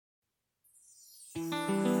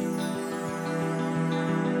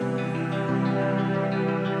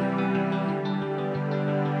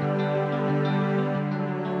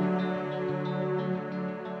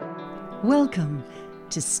Welcome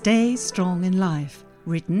to Stay Strong in Life,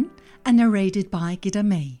 written and narrated by Gida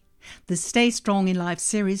May. The Stay Strong in Life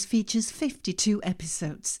series features 52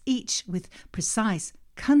 episodes, each with precise,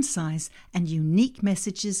 concise and unique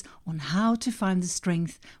messages on how to find the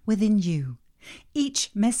strength within you.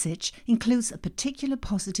 Each message includes a particular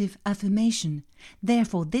positive affirmation.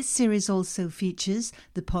 Therefore, this series also features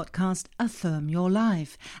the podcast Affirm Your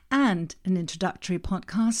Life and an introductory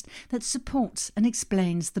podcast that supports and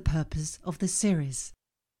explains the purpose of the series.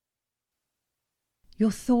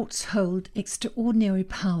 Your thoughts hold extraordinary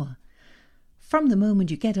power. From the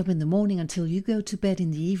moment you get up in the morning until you go to bed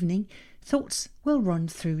in the evening, thoughts will run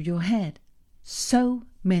through your head. So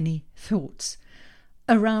many thoughts.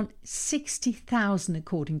 Around 60,000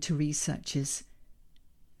 according to researchers.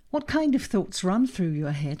 What kind of thoughts run through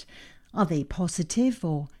your head? Are they positive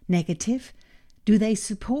or negative? Do they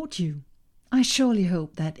support you? I surely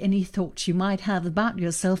hope that any thoughts you might have about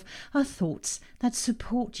yourself are thoughts that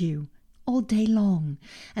support you all day long,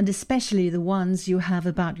 and especially the ones you have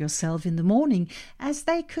about yourself in the morning, as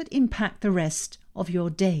they could impact the rest of your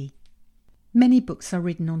day. Many books are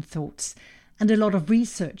written on thoughts, and a lot of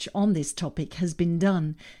research on this topic has been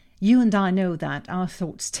done. You and I know that our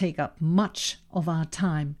thoughts take up much of our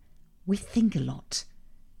time. We think a lot,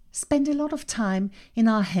 spend a lot of time in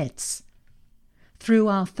our heads. Through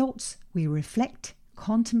our thoughts, we reflect,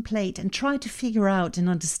 contemplate, and try to figure out and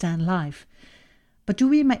understand life. But do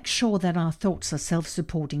we make sure that our thoughts are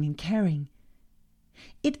self-supporting and caring?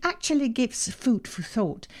 It actually gives food for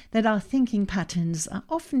thought that our thinking patterns are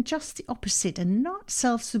often just the opposite and not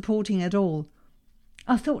self-supporting at all.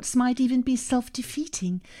 Our thoughts might even be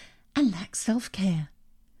self-defeating and lack self-care.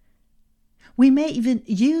 We may even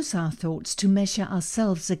use our thoughts to measure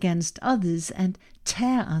ourselves against others and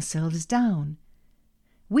tear ourselves down.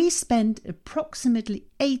 We spend approximately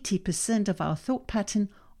 80% of our thought pattern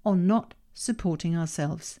on not supporting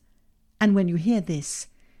ourselves. And when you hear this,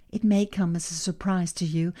 it may come as a surprise to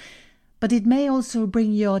you, but it may also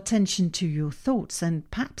bring your attention to your thoughts and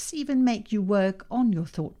perhaps even make you work on your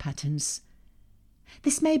thought patterns.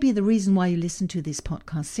 This may be the reason why you listen to this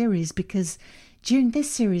podcast series, because during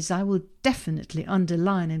this series I will definitely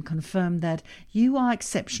underline and confirm that you are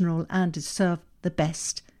exceptional and deserve the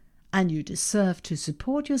best, and you deserve to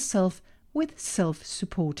support yourself with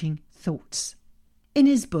self-supporting thoughts. In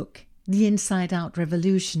his book, The Inside Out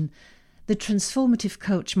Revolution, the transformative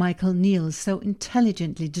coach Michael Neill so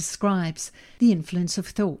intelligently describes the influence of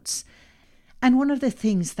thoughts. And one of the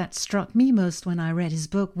things that struck me most when I read his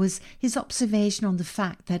book was his observation on the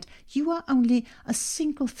fact that you are only a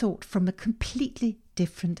single thought from a completely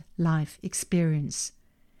different life experience.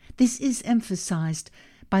 This is emphasized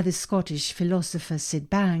by the Scottish philosopher Syd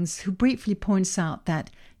Banks, who briefly points out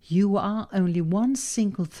that you are only one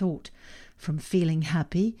single thought from feeling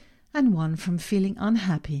happy and one from feeling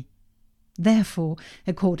unhappy. Therefore,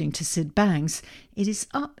 according to Syd Banks, it is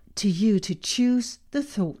up to you to choose the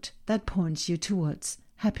thought that points you towards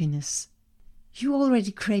happiness. You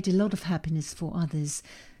already create a lot of happiness for others.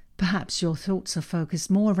 Perhaps your thoughts are focused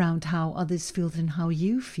more around how others feel than how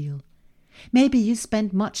you feel. Maybe you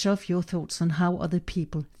spend much of your thoughts on how other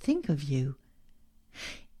people think of you.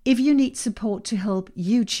 If you need support to help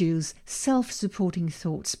you choose self-supporting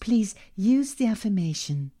thoughts, please use the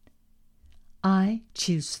affirmation, I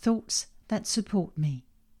choose thoughts that support me.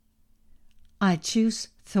 I choose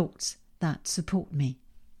thoughts that support me.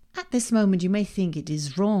 At this moment you may think it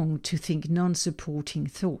is wrong to think non-supporting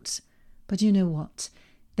thoughts, but you know what?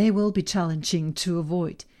 They will be challenging to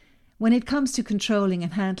avoid. When it comes to controlling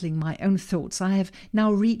and handling my own thoughts, I have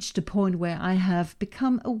now reached a point where I have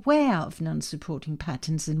become aware of non-supporting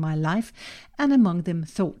patterns in my life, and among them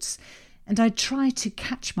thoughts. And I try to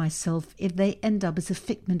catch myself if they end up as a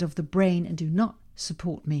figment of the brain and do not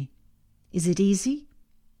support me. Is it easy?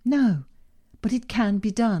 No, but it can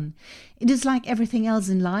be done. It is like everything else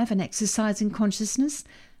in life, an exercise in consciousness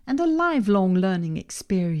and a lifelong learning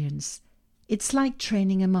experience. It's like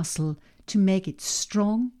training a muscle to make it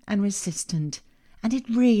strong and resistant, and it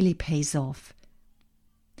really pays off.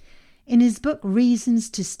 In his book Reasons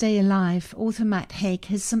to Stay Alive, author Matt Haig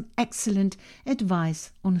has some excellent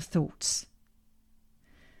advice on thoughts.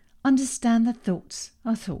 Understand that thoughts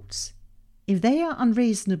are thoughts. If they are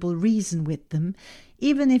unreasonable, reason with them,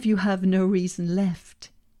 even if you have no reason left.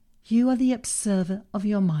 You are the observer of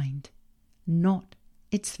your mind, not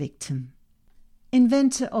its victim.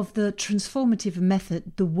 Inventor of the transformative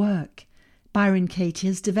method, The Work, Byron Katie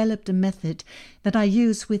has developed a method that I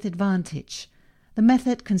use with advantage. The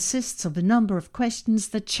method consists of a number of questions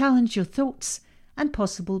that challenge your thoughts and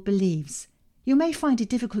possible beliefs. You may find it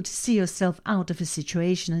difficult to see yourself out of a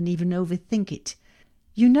situation and even overthink it.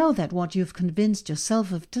 You know that what you've convinced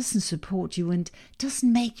yourself of doesn't support you and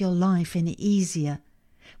doesn't make your life any easier.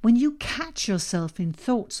 When you catch yourself in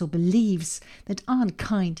thoughts or beliefs that aren't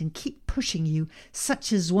kind and keep pushing you,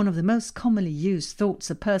 such as one of the most commonly used thoughts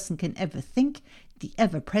a person can ever think, the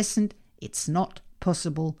ever-present, "it's not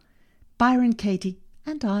possible," Byron Katie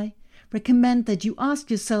and I recommend that you ask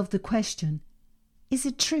yourself the question, is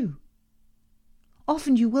it true?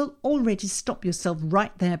 Often you will already stop yourself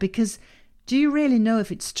right there because do you really know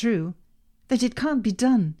if it's true? That it can't be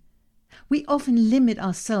done? We often limit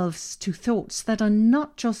ourselves to thoughts that are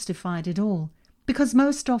not justified at all, because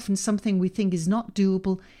most often something we think is not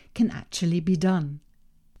doable can actually be done.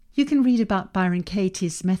 You can read about Byron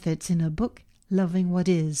Katie's methods in her book, Loving What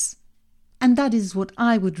Is. And that is what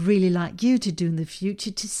I would really like you to do in the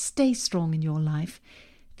future to stay strong in your life.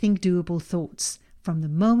 Think doable thoughts from the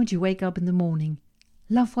moment you wake up in the morning.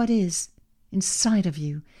 Love what is inside of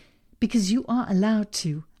you, because you are allowed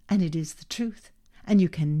to, and it is the truth. And you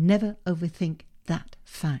can never overthink that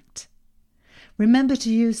fact. Remember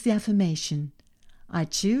to use the affirmation, I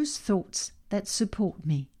choose thoughts that support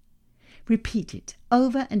me. Repeat it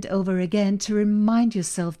over and over again to remind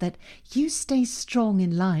yourself that you stay strong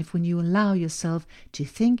in life when you allow yourself to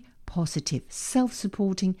think positive,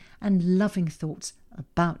 self-supporting and loving thoughts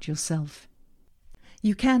about yourself.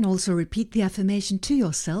 You can also repeat the affirmation to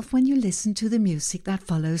yourself when you listen to the music that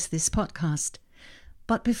follows this podcast.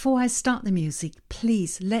 But before I start the music,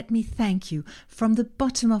 please let me thank you from the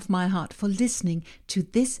bottom of my heart for listening to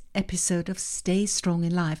this episode of Stay Strong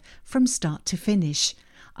in Life from start to finish.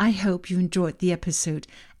 I hope you enjoyed the episode,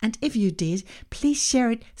 and if you did, please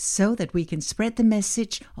share it so that we can spread the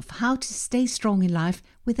message of how to stay strong in life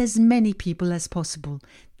with as many people as possible.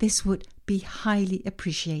 This would be highly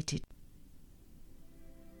appreciated.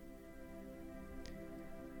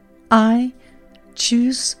 I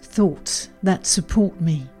choose thoughts that support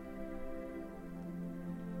me.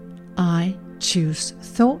 I choose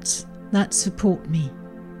thoughts that support me.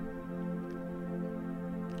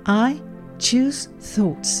 I choose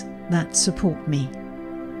thoughts that support me.